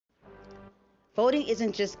Voting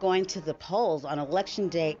isn't just going to the polls on election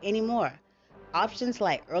day anymore. Options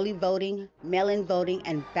like early voting, mail-in voting,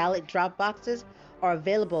 and ballot drop boxes are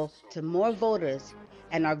available to more voters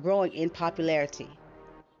and are growing in popularity.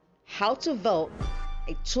 How to Vote,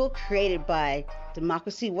 a tool created by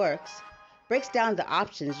Democracy Works, breaks down the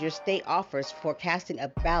options your state offers for casting a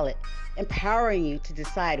ballot, empowering you to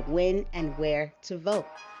decide when and where to vote.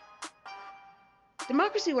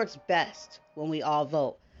 Democracy works best when we all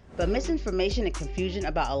vote, but misinformation and confusion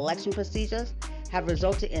about election procedures have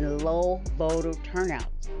resulted in low voter turnout.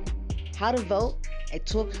 How to Vote, a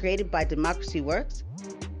tool created by Democracy Works,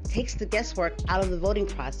 takes the guesswork out of the voting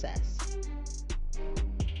process.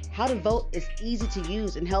 How to Vote is easy to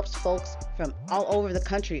use and helps folks from all over the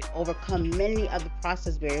country overcome many of the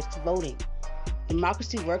process barriers to voting.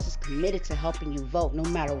 Democracy Works is committed to helping you vote no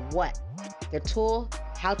matter what. Their tool,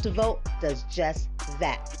 How to Vote, does just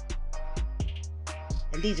that.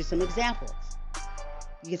 And these are some examples.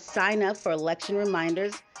 You can sign up for election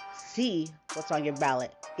reminders, see what's on your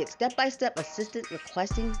ballot, get step-by-step assistance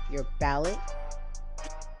requesting your ballot,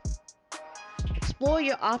 explore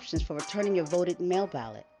your options for returning your voted mail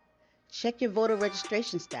ballot, check your voter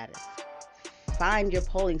registration status, find your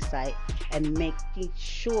polling site, and making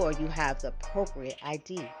sure you have the appropriate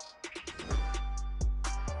ID.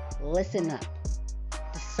 Listen up.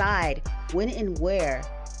 Decide when and where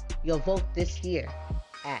you'll vote this year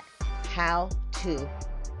at howto.vote.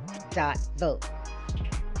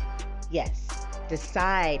 Yes,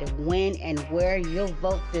 decide when and where you'll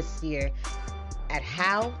vote this year at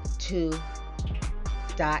howto.vote.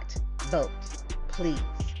 Please,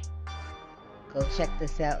 go check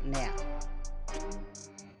this out now.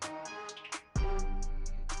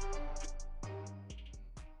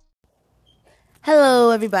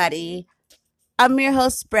 Hello, everybody. I'm your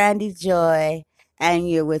host, BrandyJoy, and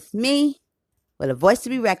you're with me with a voice to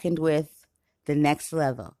be reckoned with, the next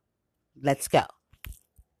level. Let's go.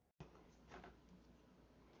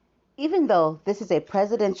 Even though this is a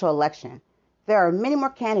presidential election, there are many more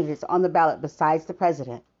candidates on the ballot besides the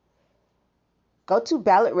president. Go to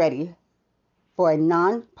Ballot Ready for a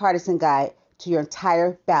nonpartisan guide to your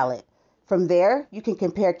entire ballot. From there, you can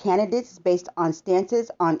compare candidates based on stances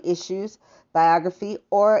on issues, biography,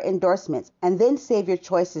 or endorsements, and then save your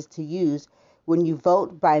choices to use when you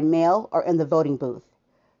vote by mail or in the voting booth.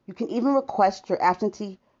 You can even request your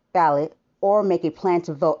absentee ballot or make a plan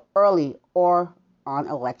to vote early or on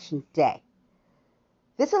election day.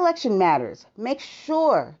 This election matters. Make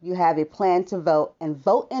sure you have a plan to vote and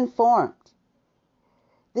vote informed.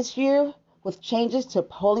 This year, with changes to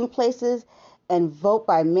polling places and vote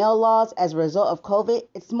by mail laws as a result of COVID,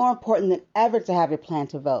 it's more important than ever to have a plan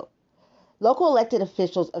to vote. Local elected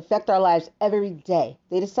officials affect our lives every day.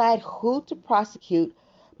 They decide who to prosecute,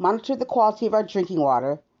 monitor the quality of our drinking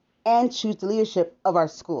water, and choose the leadership of our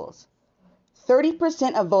schools.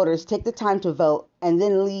 30% of voters take the time to vote and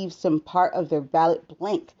then leave some part of their ballot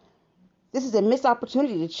blank. This is a missed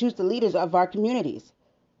opportunity to choose the leaders of our communities.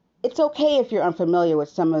 It's okay if you're unfamiliar with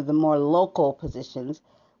some of the more local positions.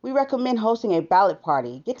 We recommend hosting a ballot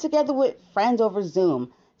party. Get together with friends over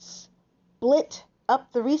Zoom. Split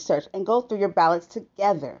up the research and go through your ballots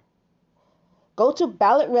together. Go to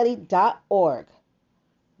ballotready.org.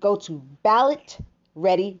 Go to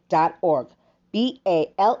ballotready.org.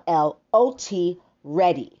 BALLOT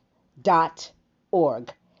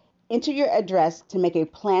ready.org. Enter your address to make a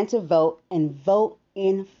plan to vote and vote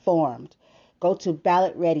informed. Go to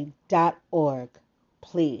ballotready.org.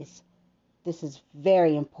 Please, this is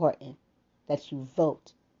very important that you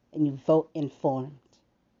vote and you vote informed.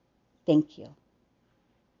 Thank you.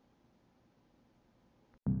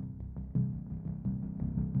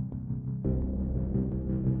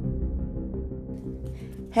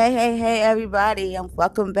 Hey, everybody.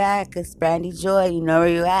 Welcome back. It's BrandyJoy. You know where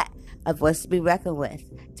you're at. A voice to be reckoned with.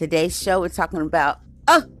 Today's show, we're talking about,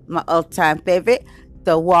 my all-time favorite,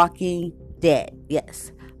 The Walking Dead.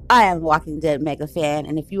 Yes, I am Walking Dead mega fan.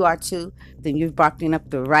 And if you are too, then you're barking up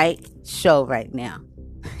the right show right now.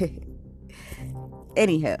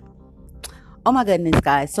 Anywho. Oh my goodness,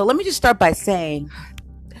 guys. So let me just start by saying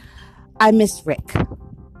I miss Rick.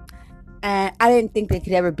 And I didn't think there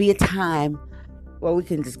could ever be a time where we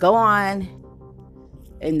can just go on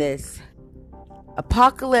in this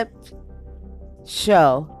apocalypse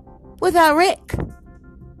show without Rick.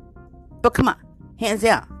 But come on, hands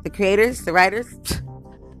down. The creators, the writers,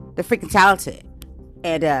 they're freaking talented.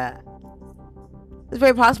 And it's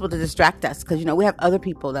very possible to distract us because, we have other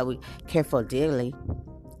people that we care for dearly.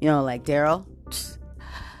 Like Daryl.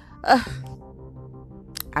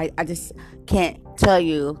 I just can't tell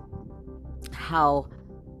you how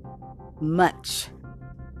much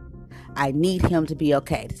I need him to be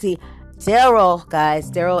okay. See, Daryl,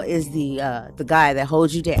 guys, Daryl is the guy that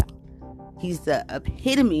holds you down. He's the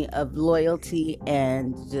epitome of loyalty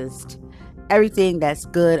and just everything that's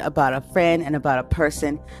good about a friend and about a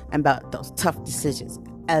person and about those tough decisions,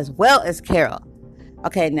 as well as Carol.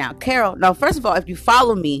 Okay, now Carol, first of all, if you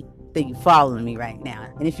follow me, then you follow me right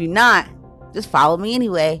now. And if you're not, just follow me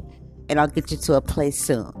anyway, and I'll get you to a place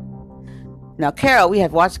soon. Now, Carol, we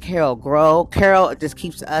have watched Carol grow. Carol just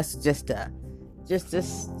keeps us just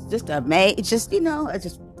amazed. Just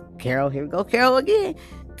Carol. Here we go, Carol again.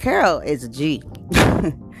 Carol is a G.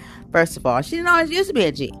 First of all, she didn't always used to be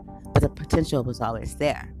a G, but the potential was always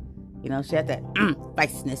there. She had that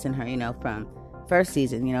feistiness in her. From first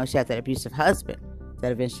season, she had that abusive husband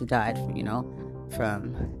that eventually died.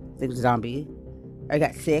 From I think it was a zombie, or he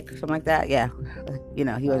got sick, something like that. Yeah, he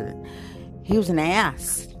was an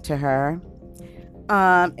ass to her.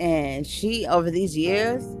 And she, over these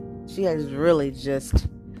years, she has really just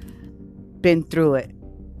been through it,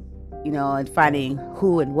 and finding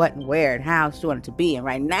who and what and where and how she wanted to be. And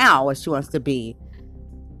right now, what she wants to be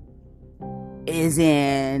is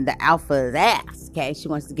in the alpha's ass, okay? She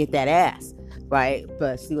wants to get that ass, right?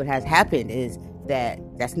 But see, what has happened is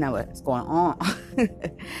that's not what's going on.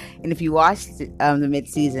 And if you watched the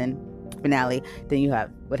mid-season finale, then you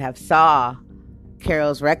would have saw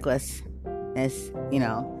Carol's recklessness,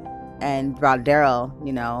 and brought Daryl,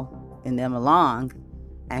 and them along,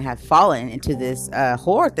 and had fallen into this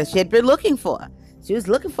hoard that she had been looking for. She was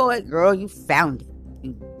looking for it, girl. You found it.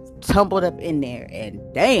 You tumbled up in there, and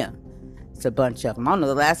damn, it's a bunch of them. I don't know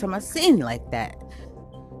the last time I seen it like that.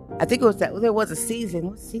 I think it was that there was a season.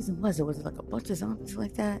 What season was it? Was it like a bunch of zombies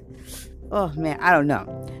like that? Oh man, I don't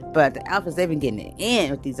know. But the alphas, they've been getting it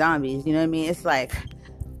in with these zombies. You know what I mean? It's like,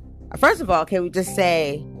 first of all, can we just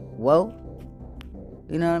say, whoa?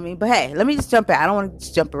 You know what I mean? But hey, let me just jump back. I don't want to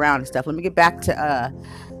just jump around and stuff. Let me get back to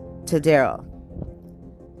Daryl.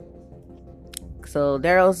 So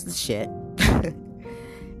Daryl's the shit.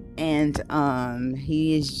 And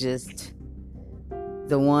he is just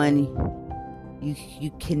the one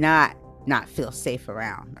you cannot not feel safe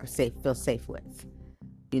around or feel safe with.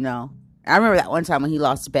 I remember that one time when he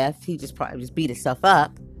lost Beth, he probably beat himself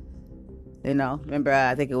up. Remember,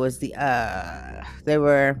 I think it was they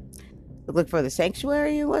were looking for the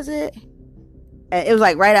sanctuary, was it? And it was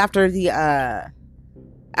like right after the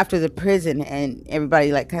prison, and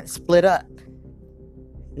everybody like kind of split up,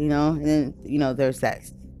 and then there's that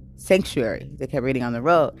sanctuary they kept reading on the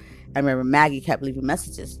road. I remember Maggie kept leaving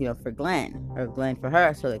messages, for Glenn, or Glenn for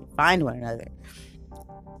her, so they could find one another,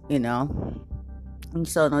 and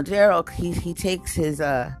so Daryl, he takes his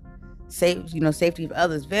safety of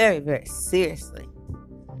others very, very seriously.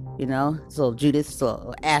 His little Judith, his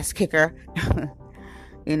little ass kicker. Oh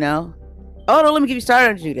no, let me get you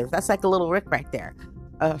started on Judith. That's like a little Rick right there.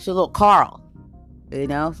 She's a little Carl. So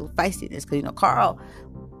feistiness, because Carl,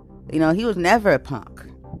 he was never a punk.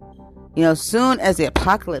 Soon as the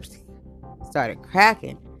apocalypse started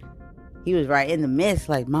cracking, he was right in the midst,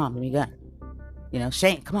 like, Mom, let me gun.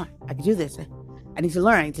 Shane, come on, I can do this. I need to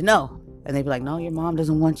learn, I need to know. And they'd be like, no, your mom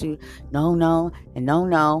doesn't want you. No, and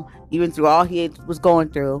no. Even through all he was going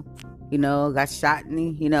through, got shot in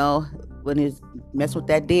the, when he was messing with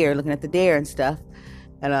that deer, looking at the deer and stuff.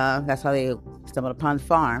 And that's how they stumbled upon the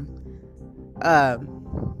farm.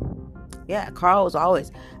 Yeah, Carl was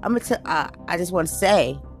always, I just want to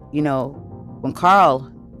say, when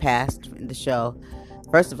Carl passed in the show,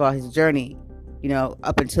 first of all, his journey,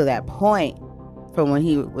 up until that point, from when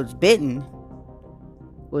he was bitten,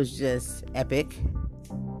 was just epic.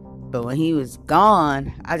 But when he was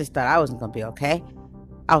gone, I just thought I wasn't gonna be okay.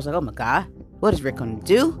 I was like, oh my god, what is Rick gonna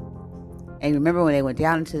do? And remember when they went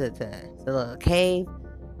down into the little cave,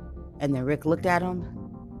 and then Rick looked at him,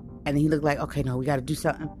 and then he looked like, okay, no, we gotta do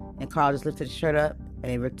something. And Carl just lifted his shirt up, and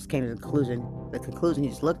then Rick just came to the conclusion, he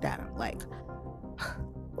just looked at him like,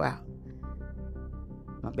 wow,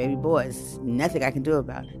 my baby boy, there's nothing I can do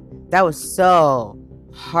about it. That was so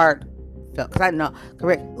heartfelt, because I know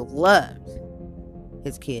Rick loved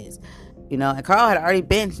his kids, and Carl had already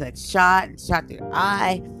been like shot through the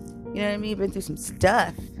eye, you know what I mean, been through some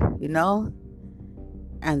stuff, and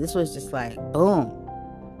this was just like, boom.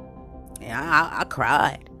 And I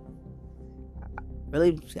cried.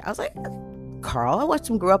 Really, I was like, Carl, I watched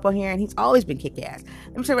him grow up on here, and he's always been kick-ass.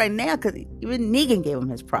 I'm sure right now, because even Negan gave him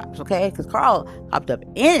his props, okay? Because Carl hopped up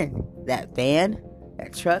in that van,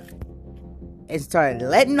 that truck, and started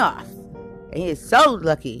letting off. And he is so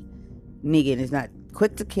lucky Negan is not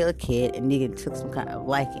quick to kill a kid, and Negan took some kind of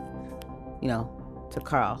liking, to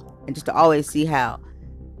Carl. And just to always see how,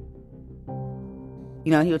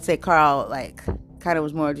 he would say Carl, like, kind of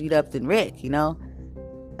was more G'd up than Rick,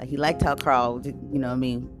 Like, he liked how Carl,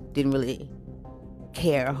 didn't really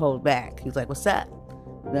care or hold back. He was like, what's up?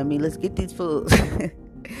 Let's get these fools. You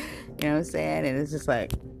know what I'm saying? And it's just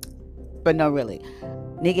like, but no, really.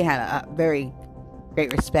 Negan had a very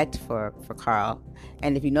great respect for Carl.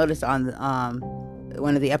 And if you notice on the,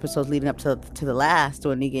 one of the episodes leading up to the last,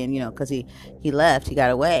 when Negan, because he left, he got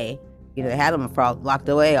away. They had him locked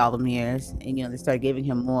away all them years, and they started giving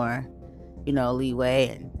him more, leeway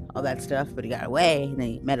and all that stuff. But he got away, and then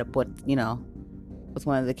he met up with, with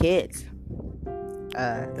one of the kids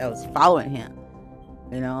that was following him,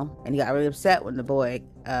 and he got really upset when the boy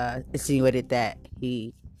insinuated that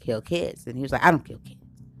he killed kids, and he was like, I don't kill kids.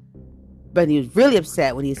 But he was really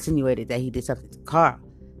upset when he insinuated that he did something to Carl.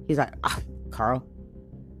 He's like, Carl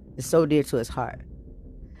is so dear to his heart,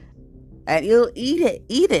 and he'll eat it.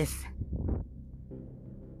 Edith,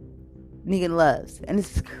 Negan loves. And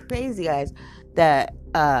it's crazy, guys, that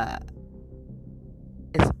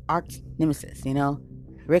it's arch nemesis,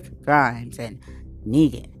 Rick Grimes and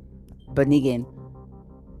Negan. But Negan,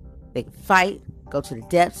 they fight, go to the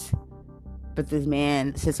depths, but this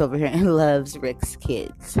man sits over here and loves Rick's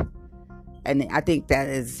kids. And I think that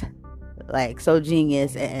is like so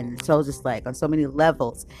genius and so just like on so many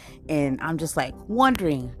levels. And I'm just like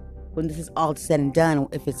wondering, when this is all said and done,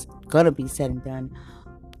 if it's gonna be said and done,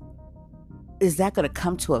 is that gonna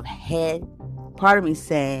come to a head? Part of me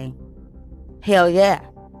saying, hell yeah,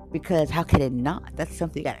 because how could it not? That's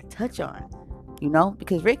something you gotta touch on,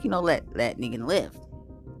 because Rick, let Negan live.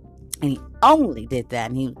 And he only did that,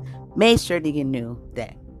 and he made sure Negan knew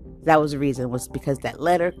that was the reason, was because that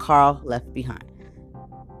letter Carl left behind.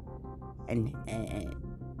 And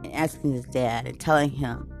asking his dad and telling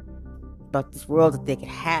him about this world that they could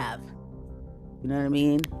have, you know what I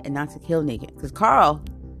mean? And not to kill Negan. Because Carl,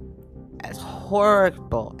 as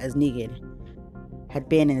horrible as Negan had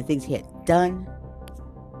been and the things he had done,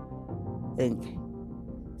 I think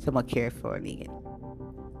someone cared for Negan.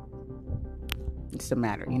 It's the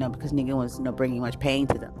matter, because Negan was, bringing much pain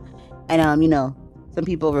to them. And, some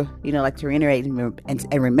people, like to reiterate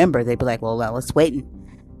and remember. They'd be like, well, let's wait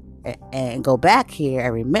and go back here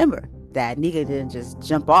and remember that Negan didn't just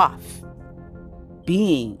jump off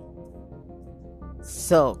being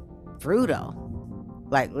so brutal,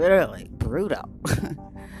 like literally brutal,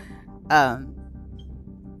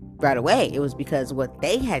 right away. It was because what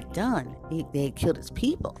they had done, they had killed his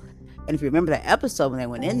people. And if you remember that episode when they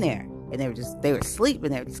went in there and they were asleep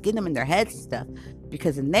and they were just getting them in their heads and stuff,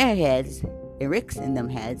 because in their heads, and Rick's in them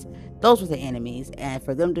heads, those were the enemies. And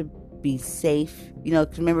for them to be safe,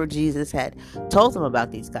 remember Jesus had told them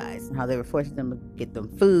about these guys and how they were forcing them to get them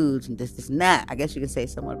foods and this and that. I guess you could say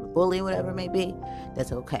somewhat of a bully, whatever it may be.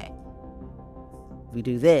 That's okay. If we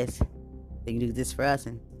do this, then you do this for us,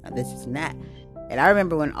 and this and that. And I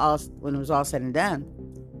remember when it was all said and done,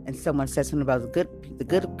 and someone said something about the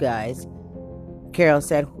good guys. Carol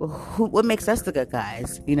said, well, what makes us the good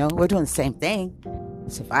guys? We're doing the same thing.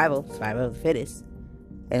 Survival of the fittest.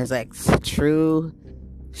 And it's like true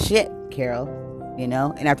shit, Carol,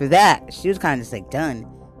 and after that she was kind of just like done,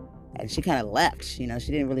 and she kind of left. She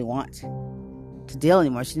didn't really want to deal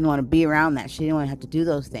anymore. She didn't want to be around that. She didn't want to have to do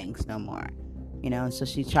those things no more, and so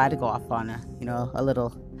she tried to go off on a little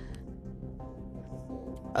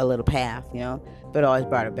path, but it always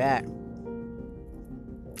brought her back.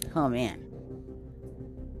 Oh man.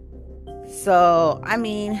 So,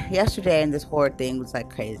 yesterday and this horror thing was like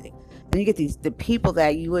crazy. And you get the people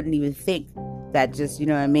that you wouldn't even think that just,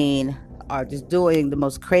 are just doing the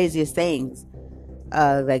most craziest things.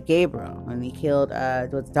 Like Gabriel, when he killed,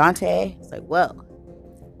 was Dante? It's like, whoa.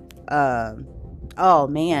 Oh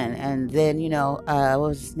man. And then, what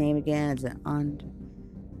was his name again? Is it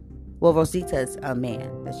Rosita's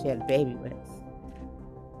man that she had a baby with.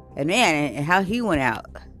 And man, and how he went out.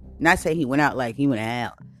 Not saying he went out like he went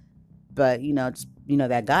out. But,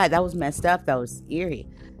 that guy, that was messed up. That was eerie.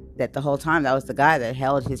 That the whole time, that was the guy that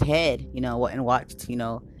held his head, and watched, he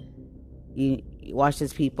watched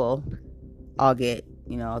his people all get,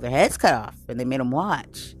 their heads cut off. And they made him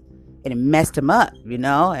watch. And it messed him up,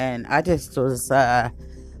 And I just was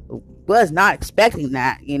not expecting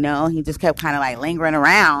that, He just kept kind of like lingering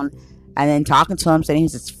around. And then talking to him, saying he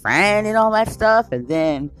was his friend and all that stuff. And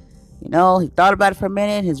then... he thought about it for a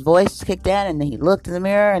minute. His voice kicked in, and then he looked in the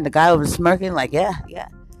mirror, and the guy was smirking, like, yeah,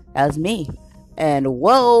 that was me. And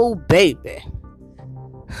whoa, baby.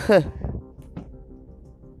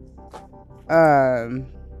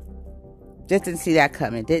 Just didn't see that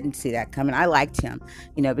coming. I liked him,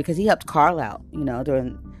 because he helped Carl out,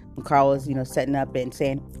 during when Carl was, setting up and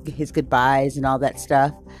saying his goodbyes and all that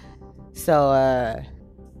stuff. So,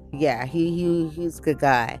 yeah, he's a good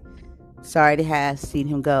guy. Sorry to have seen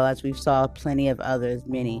him go, as we've saw plenty of others,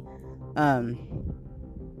 many. Um,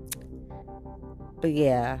 but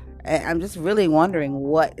yeah, I'm just really wondering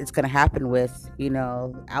what is going to happen with,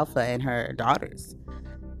 Alpha and her daughters.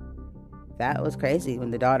 That was crazy when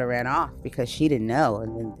the daughter ran off because she didn't know.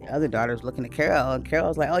 And then the other daughter was looking at Carol, and Carol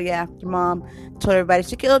was like, oh yeah, your mom told everybody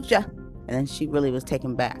she killed you. And then she really was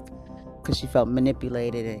taken back because she felt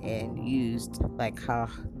manipulated and used like how,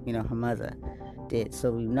 her mother did.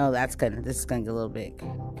 So we know this is gonna get a little bit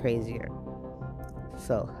crazier.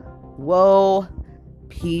 So, whoa,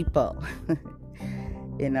 people.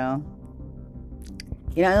 With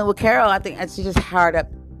Carol, I think she just hard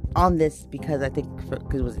up on this because I think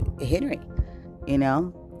because it was Henry,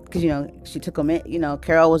 because she took him in.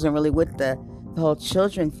 Carol wasn't really with the whole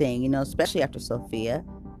children thing, especially after Sophia,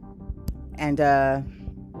 and and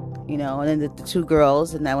then the two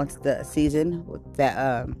girls, and that went to the season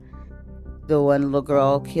that the one little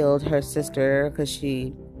girl killed her sister because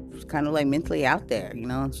she was kind of like mentally out there,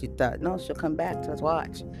 and she thought, no, she'll come back to us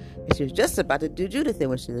watch. And she was just about to do Judith thing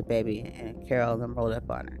when she was a baby, and Carol and them rolled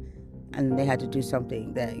up on her. And they had to do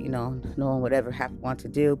something that, no one would ever want to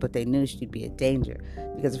do, but they knew she'd be a danger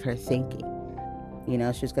because of her thinking. She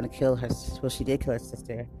was going to kill her. Well, she did kill her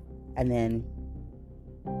sister. And then,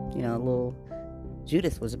 little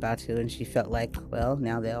Judith was about to, and she felt like, well,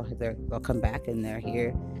 now they'll come back and they're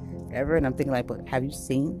here forever. And I'm thinking like, but have you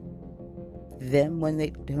seen them when they're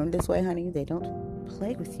doing this way, honey? They don't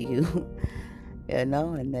play with you, and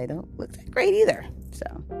they don't look that great either. So,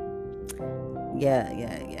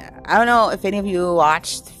 yeah. I don't know if any of you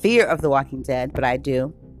watched Fear of the Walking Dead, but I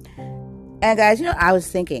do. And guys, I was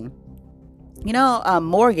thinking,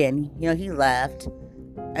 Morgan, he left,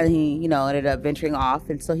 and he, ended up venturing off,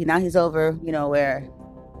 and so now he's over, where,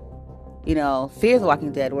 Fear of the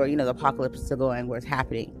Walking Dead, where, the apocalypse is still going, where it's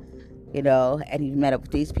happening, and he met up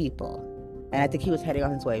with these people, and I think he was heading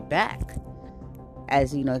on his way back,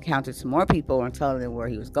 as, encountered some more people and telling them where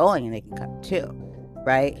he was going, and they can come too,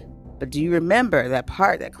 right? But do you remember that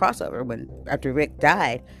crossover when after Rick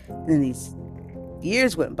died, and then these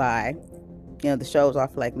years went by, the show was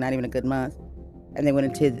off for like not even a good month, and they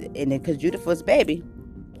went and then because Judith was a baby,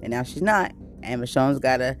 and now she's not, and Michonne's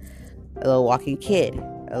got a little walking kid,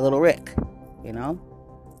 a little Rick, and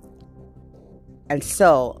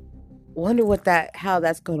so wonder how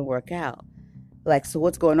that's going to work out. Like, so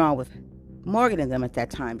what's going on with Morgan and them at that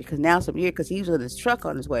time? Because now because he was in his truck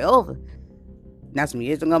on his way over. Now some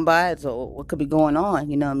years are gone by, so what could be going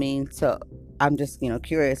on? You know what I mean? So I'm just,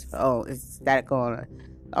 curious. Oh, is that going to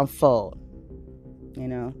unfold?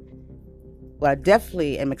 What I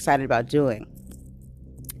definitely am excited about doing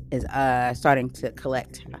is starting to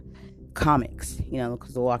collect comics.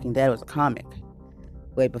 Because The Walking Dead was a comic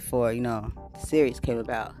way before the series came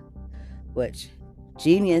about. Which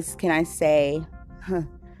genius, can I say?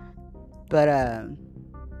 But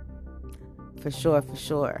for sure.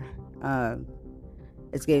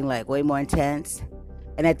 It's getting like way more intense,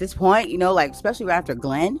 and at this point, like especially right after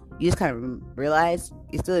Glenn, you just kind of realize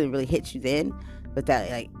it still didn't really hit you then, but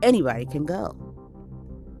that like anybody can go.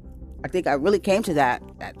 I think I really came to that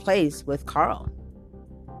place with Carl.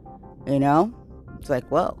 It's like,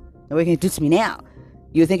 whoa, nobody can do to me now.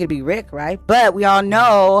 You would think it'd be Rick, right? But we all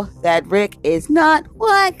know that Rick is not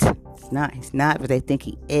what? He's not what they think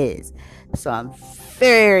he is. So I'm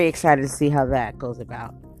very excited to see how that goes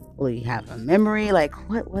about. Will he have a memory? Like,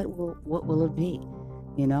 what will it be?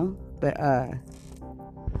 But I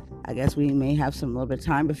guess we may have some little bit of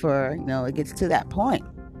time before, it gets to that point.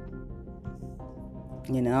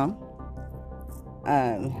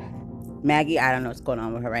 Maggie, I don't know what's going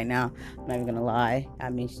on with her right now. I'm not even gonna lie.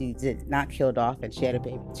 I mean, she did not killed off, and she had a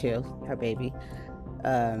baby too. Her baby.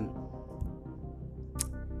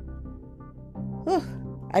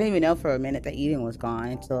 I didn't even know for a minute that Eden was gone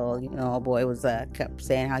until, old boy was kept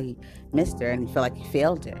saying how he missed her and he felt like he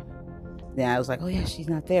failed her. Then I was like, oh yeah, she's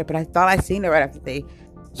not there. But I thought I seen her right after they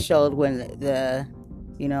showed when the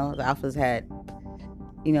Alphas had,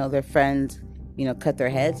 their friends, cut their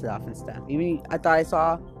heads off and stuff. Even I thought I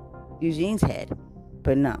saw Eugene's head,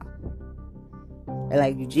 but no. And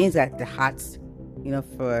like Eugene's got the hots,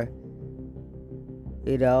 for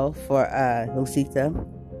Lucita.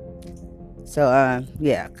 So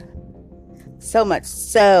yeah, so much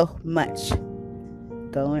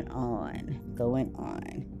going on.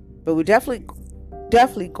 But we're definitely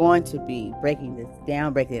going to be breaking this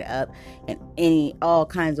down, breaking it up in all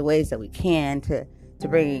kinds of ways that we can to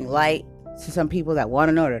bring light to some people that want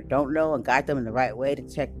to know or don't know, and guide them in the right way to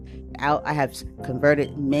check out. I have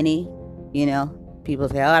converted many, people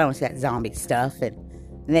say, oh, I don't see that zombie stuff, and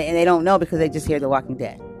they don't know because they just hear The Walking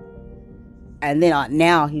Dead. And then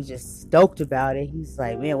now he's just stoked about it. He's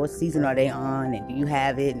like, man, what season are they on? And do you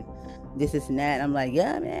have it? And this and that. And I'm like,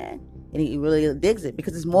 yeah, man. And he really digs it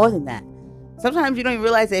because it's more than that. Sometimes you don't even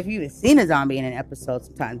realize that if you've even seen a zombie in an episode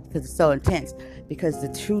sometimes because it's so intense. Because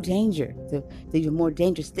the true danger, the more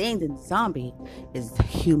dangerous thing than the zombie is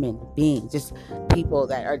human beings. Just people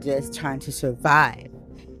that are just trying to survive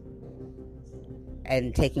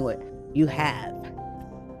and taking what you have.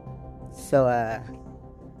 So,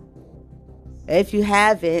 if you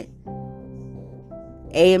haven't,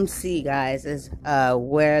 AMC, guys, is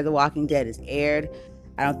where The Walking Dead is aired.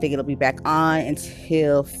 I don't think it'll be back on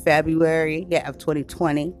until February of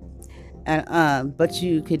 2020. And but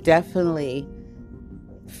you could definitely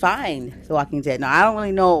find The Walking Dead. Now, I don't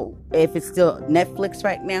really know if it's still Netflix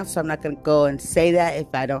right now, so I'm not going to go and say that if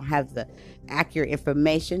I don't have the accurate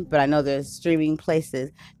information. But I know there's streaming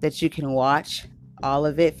places that you can watch all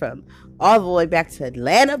of it from all the way back to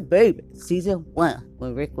Atlanta, baby, season 1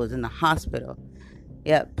 when Rick was in the hospital.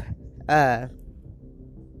 Yep.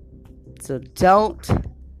 So don't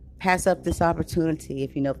pass up this opportunity.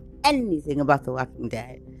 If you know anything about The Walking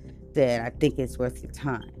Dead, then I think it's worth your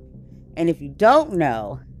time. And if you don't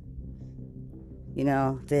know, then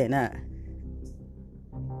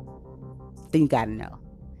you gotta know,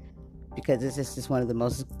 because it's just one of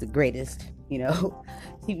the greatest,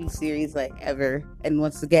 TV series like ever. And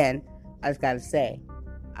once again, I just gotta say,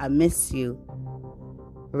 I miss you,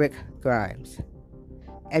 Rick Grimes.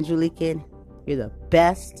 Andrew Leakin, you're the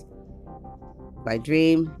best. My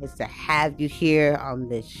dream is to have you here on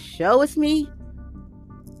this show with me,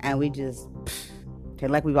 and we just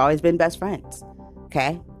pretend like we've always been best friends.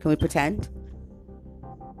 Okay? Can we pretend?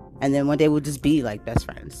 And then one day we'll just be like best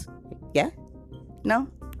friends. Yeah? No?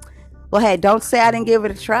 Well, hey, don't say I didn't give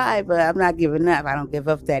it a try, but I'm not giving up. I don't give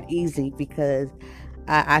up that easy, because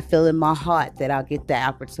I feel in my heart that I'll get that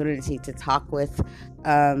opportunity to talk with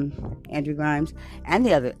Andrew Grimes and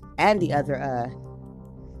the other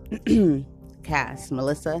cast,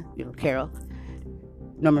 Melissa, Carol,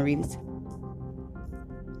 Norman Reedus,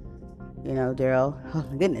 Daryl. Oh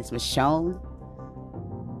my goodness, Michonne,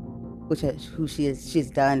 who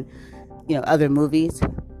she's done, other movies.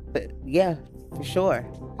 But yeah, for sure,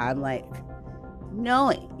 I'm like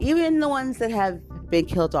knowing even the ones that have been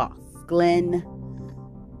killed off, Glenn.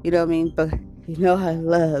 You know what I mean? But I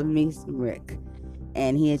love me some Rick,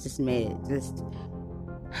 and he has just made it just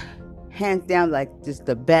hands down, like just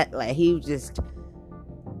the bet. Like he just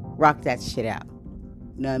rocked that shit out.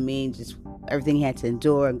 You know what I mean? Just everything he had to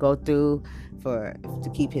endure and go through to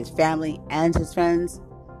keep his family and his friends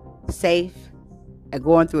safe, and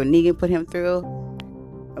going through what Negan put him through.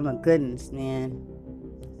 Oh my goodness, man.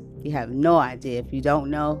 You have no idea. If you don't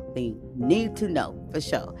know, then you need to know for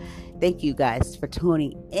sure. Thank you guys for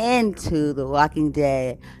tuning into The Walking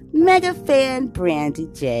Dead. Mega fan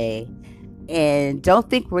BrandyJoy. And don't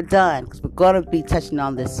think we're done, because we're going to be touching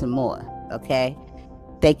on this some more. Okay?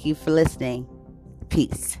 Thank you for listening.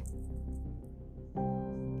 Peace.